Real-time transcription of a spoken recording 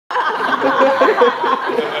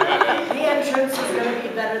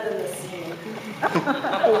Okay,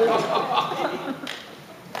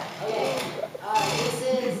 this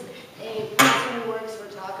is a person who works for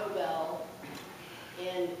Taco Bell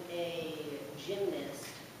and a gymnast.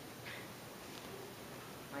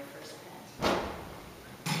 My first pet.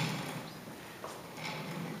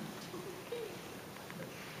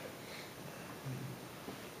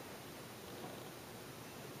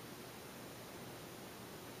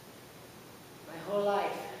 My whole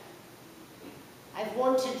life, I've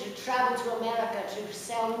wanted to travel to America to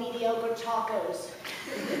sell mediocre tacos.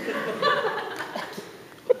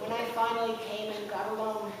 When I finally came and got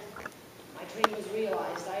alone, my dream was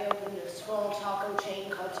realized. I opened a small taco chain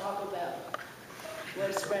called Taco Bell.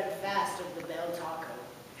 Word spread fast of the Bell Taco,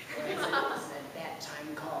 or as it was at that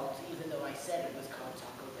time called, even though I said it was called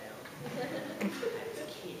Taco Bell. I was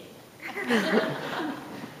kidding.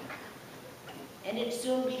 And it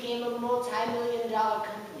soon became a multi-million-dollar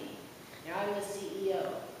company. Now I'm the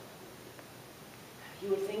CEO. You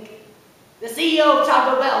would think, the CEO of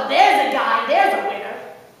Taco Bell, there's a guy, there's a winner.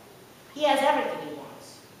 He has everything he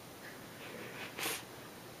wants.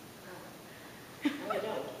 No, I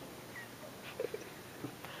don't.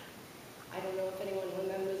 I don't know if anyone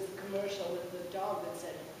remembers the commercial with the dog that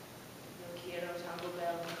said, "No quiero Taco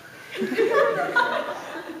Bell."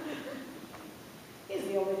 He's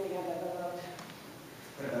the only thing I've ever loved.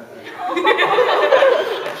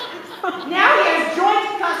 Now he has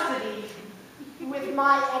joint custody with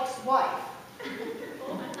my ex-wife,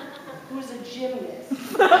 who's a gymnast.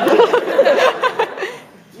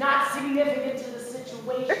 Not significant to the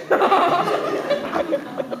situation.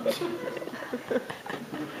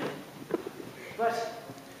 But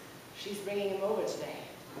she's bringing him over today.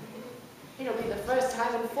 It'll be the first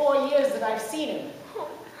time in 4 years that I've seen him.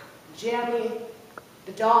 Jeremy,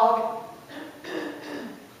 the dog.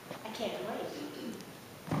 I can't wait.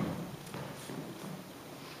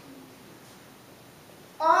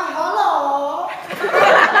 Hello.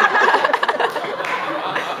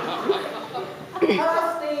 Hello,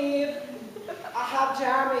 Steve. I have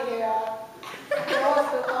Jeremy here. Nice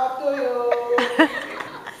to talk to you.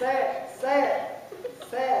 Say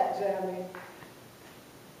it, Jeremy.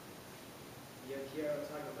 Yo quiero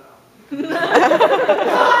Taco Bell.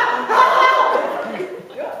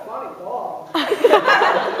 You're a funny dog.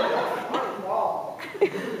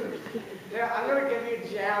 Yeah, I'm gonna give you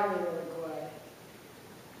Jeremy really quick.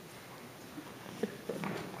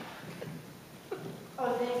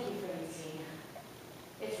 Oh, thank you, Francine.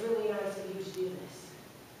 It's really nice of you to do this.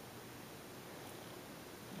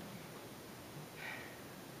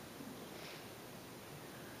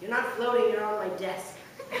 You're not floating, you're on my desk.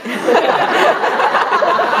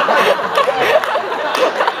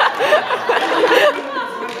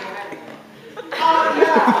 Oh,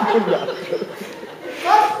 yeah.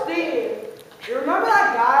 That's Steve. You remember that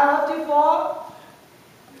guy I left you for?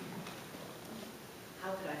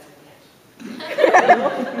 How could I forget?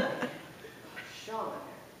 Sean.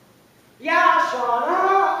 Yeah, Sean.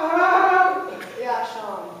 Yeah,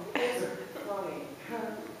 Sean. It's funny.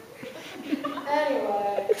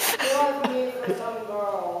 Anyway, you left me for some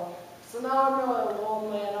girl. So now I'm really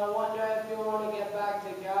lonely and I wonder if you want to get back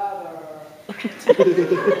together.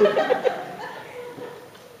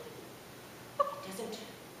 Doesn't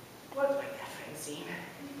work like that, Francine.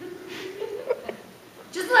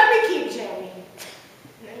 Just let me keep Jeremy.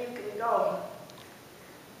 And then you can go.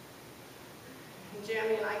 And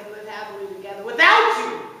Jeremy and I can live happily together without you.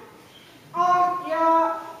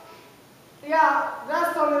 Yeah,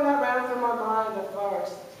 that's something that ran through my mind at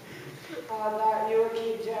first. That you would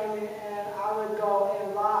keep Jeremy and I would go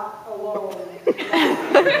and lot alone.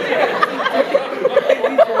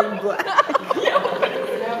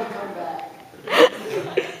 Never come back.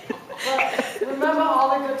 But remember all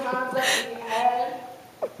the good times that we had?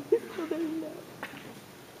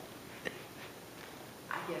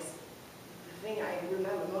 I guess the thing I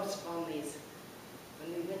remember most fondly is when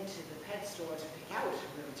we went to the pet store to pick out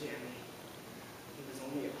little Jeremy. He was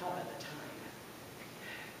only a pup at the time.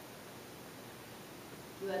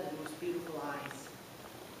 You had the most beautiful eyes.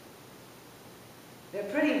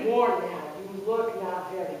 They're pretty worn now. You look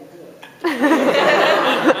not very good.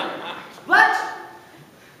 But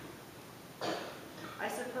I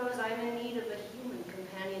suppose I'm in need of a human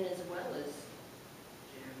companion as well as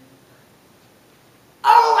Jeremy.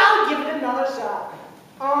 Oh, I'll give it another shot.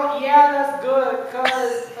 Oh, yeah, that's good,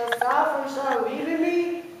 because aside from Sean leaving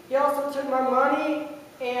me, he also took my money,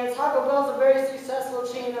 and Taco Bell's a very successful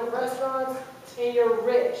chain of restaurants, and you're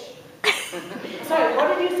rich. Sorry,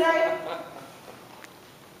 what did you say?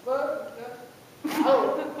 What?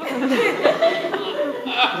 Oh.